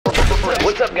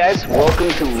What's up, guys? Welcome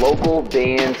to local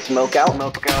band Smokeout.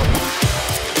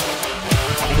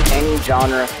 Any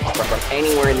genre from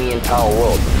anywhere in the entire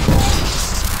world.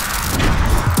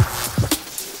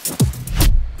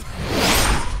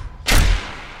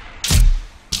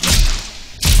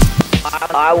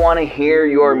 I want to hear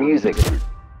your music.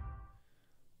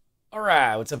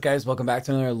 Alright, what's up, guys? Welcome back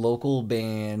to another local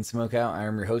band Smokeout. I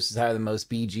am your host, is Higher Than Most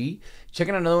BG.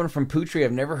 Checking out another one from Putri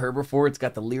I've never heard before. It's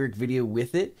got the lyric video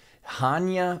with it.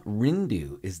 Hanya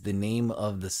Rindu is the name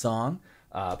of the song.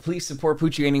 Please support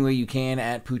Putri any way you can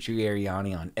at Putri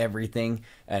Ariani on everything.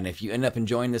 And if you end up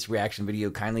enjoying this reaction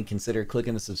video, kindly consider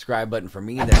clicking the subscribe button for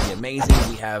me. That'd be amazing.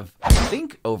 We have, I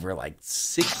think, over like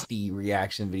 60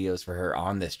 reaction videos for her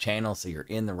on this channel, so you're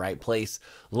in the right place.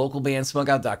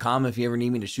 Localbandsmokeout.com if you ever need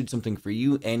me to shoot something for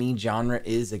you. Any genre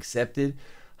is accepted.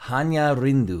 Hanya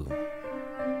Rindu.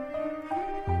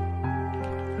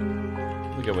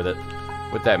 We go with it.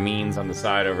 What that means on the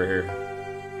side over here.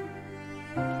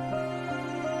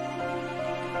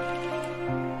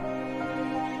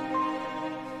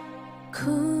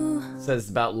 It says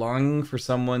about longing for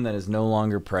someone that is no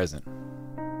longer present.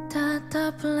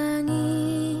 Tatap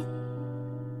langit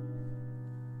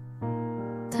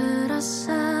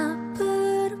terasa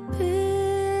berbeda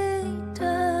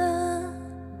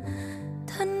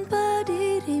tanpa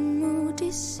dirimu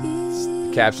di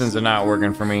sini. Captions are not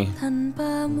working for me,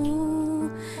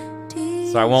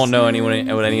 so I won't know what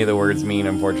any of the words mean,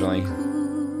 unfortunately.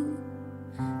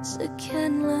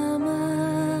 Sekian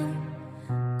lama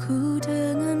ku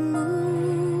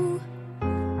denganmu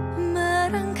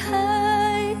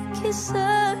merangkai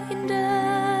kisah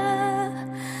indah,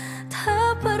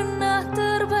 tak pernah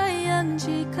terbayang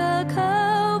jika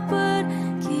kau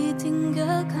pergi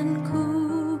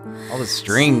tinggalkanku. All the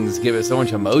strings give it so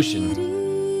much emotion.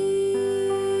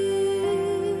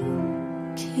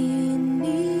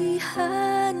 Kini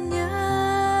hanya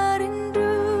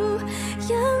rindu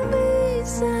yang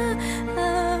bisa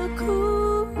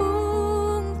aku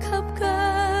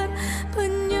ungkapkan,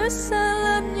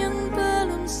 penyesalan yang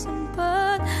belum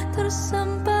sempat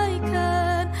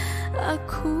tersampaikan.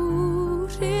 Aku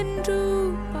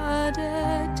rindu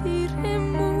pada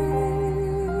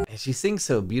dirimu. And she sings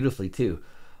so beautifully too.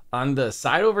 On the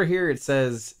side over here it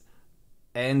says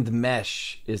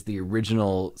Andmesh is the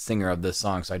original singer of this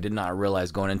song, so I did not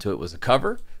realize going into it was a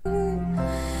cover.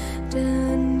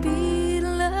 Dan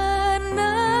bila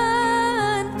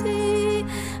nanti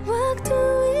waktu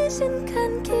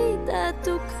izinkan kita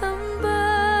tuh kembali,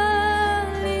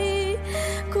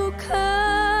 ku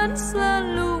kan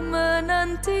selalu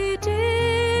menanti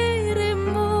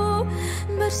dirimu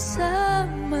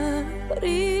bersama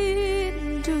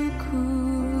rinduku.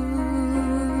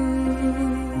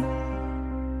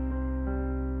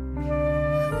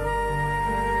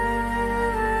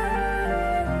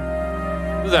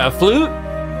 Was that a flute?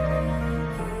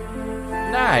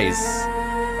 Nice.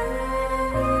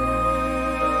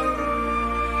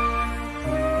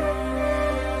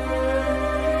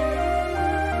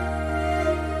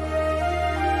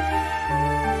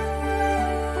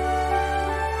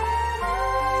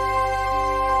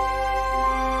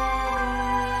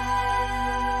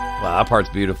 Wow, that part's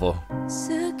beautiful.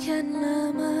 Sekian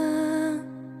lama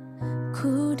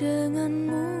ku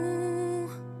denganmu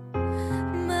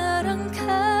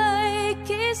merangkai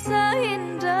kisah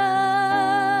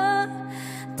indah,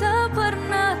 tak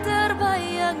pernah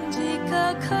terbayang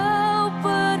jika kau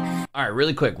All right,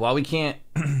 really quick, while we can't,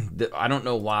 I don't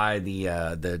know why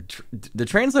the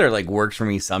translator like works for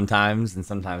me sometimes and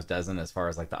sometimes doesn't, as far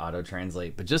as like the auto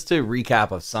translate. But just to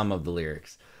recap of some of the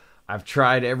lyrics, I've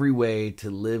tried every way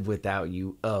to live without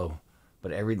you, oh,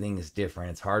 but everything is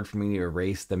different. It's hard for me to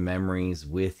erase the memories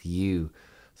with you.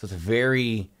 So it's a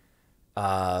very,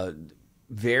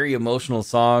 very emotional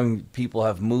song. People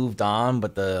have moved on,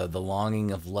 but the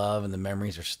longing of love and the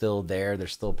memories are still there. They're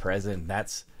still present.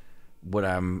 That's what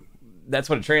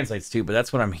it translates to, but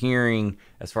that's what I'm hearing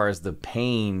as far as the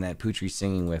pain that Putri's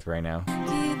singing with right now.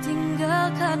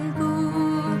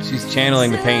 She's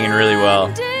channeling the pain really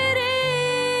well.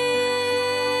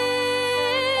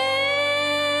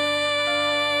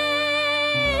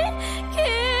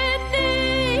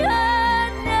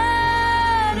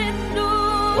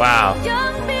 Wow.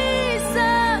 yang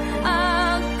bisa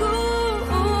aku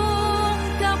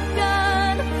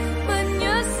ungkapkan,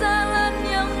 penyesalan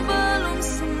yang belum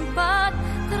sempat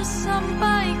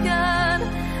tersampaikan.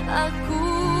 Aku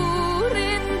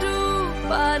rindu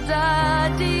pada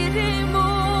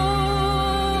dirimu,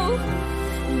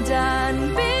 dan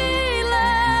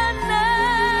bila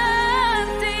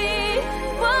nanti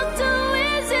waktu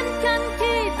izinkan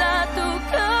kita tuh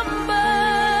kembali,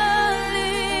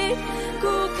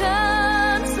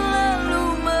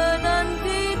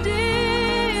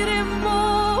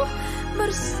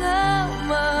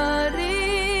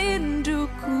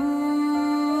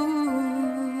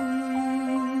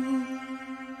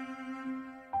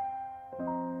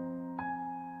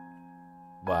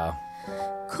 Wow.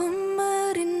 Ku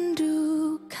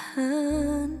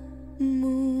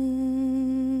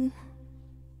merindukanmu.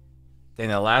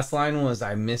 And the last line was,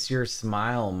 I miss your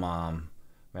smile, Mom.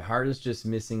 My heart is just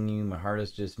missing you. My heart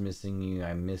is just missing you.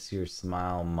 I miss your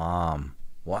smile, Mom.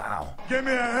 Wow. Give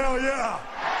me a hell yeah.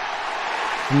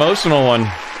 Emotional one.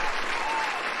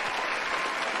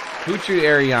 Putri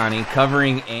Ariani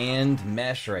covering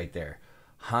Andmesh right there.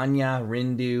 Hanya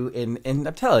Rindu. And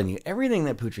I'm telling you, everything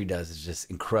that Putri does is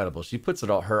just incredible. She puts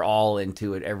her all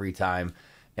into it every time.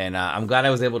 And I'm glad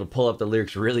I was able to pull up the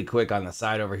lyrics really quick on the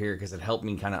side over here because it helped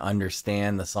me kind of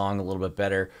understand the song a little bit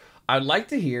better. I'd like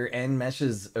to hear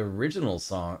Andmesh's original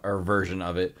song or version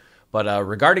of it. But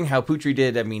regarding how Putri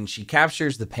did, I mean, she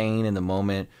captures the pain in the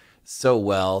moment so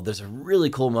well. There's a really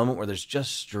cool moment where there's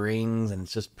just strings and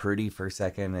it's just pretty for a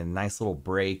second and a nice little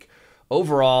break.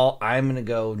 Overall, I'm going to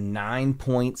go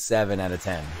 9.7 out of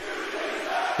 10.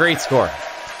 Great score.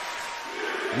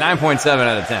 9.7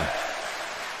 out of 10.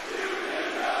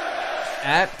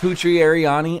 At Putri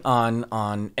Ariani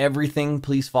on everything.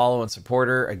 Please follow and support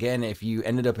her. Again, if you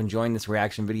ended up enjoying this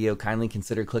reaction video, kindly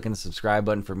consider clicking the subscribe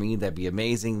button for me. That'd be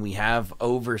amazing. We have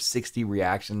over 60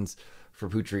 reactions for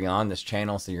Putri on this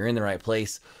channel, so you're in the right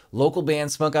place.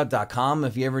 Localbandsmokeout.com.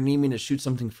 If you ever need me to shoot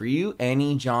something for you,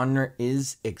 any genre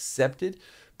is accepted.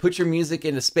 Put your music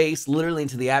into space, literally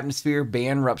into the atmosphere.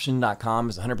 Bandruption.com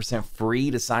is 100%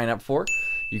 free to sign up for.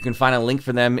 You can find a link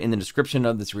for them in the description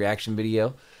of this reaction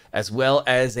video, as well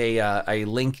as a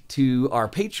link to our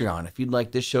Patreon. If you'd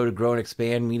like this show to grow and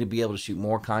expand, me to be able to shoot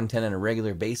more content on a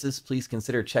regular basis, please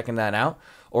consider checking that out.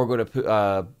 Or go to,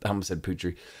 I almost said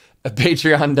Putri,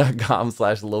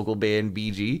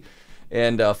 patreon.com/localbandbg.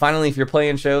 And finally, if you're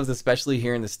playing shows, especially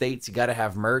here in the States, you got to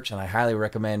have merch, and I highly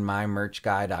recommend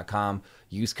mymerchguy.com.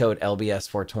 Use code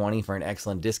LBS420 for an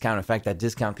excellent discount. In fact, that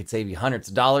discount could save you hundreds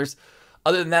of dollars.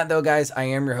 Other than that, though, guys, I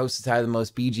am your host, Tyler the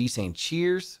Most BG, saying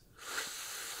cheers,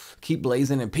 keep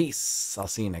blazing, and peace. I'll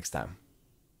see you next time.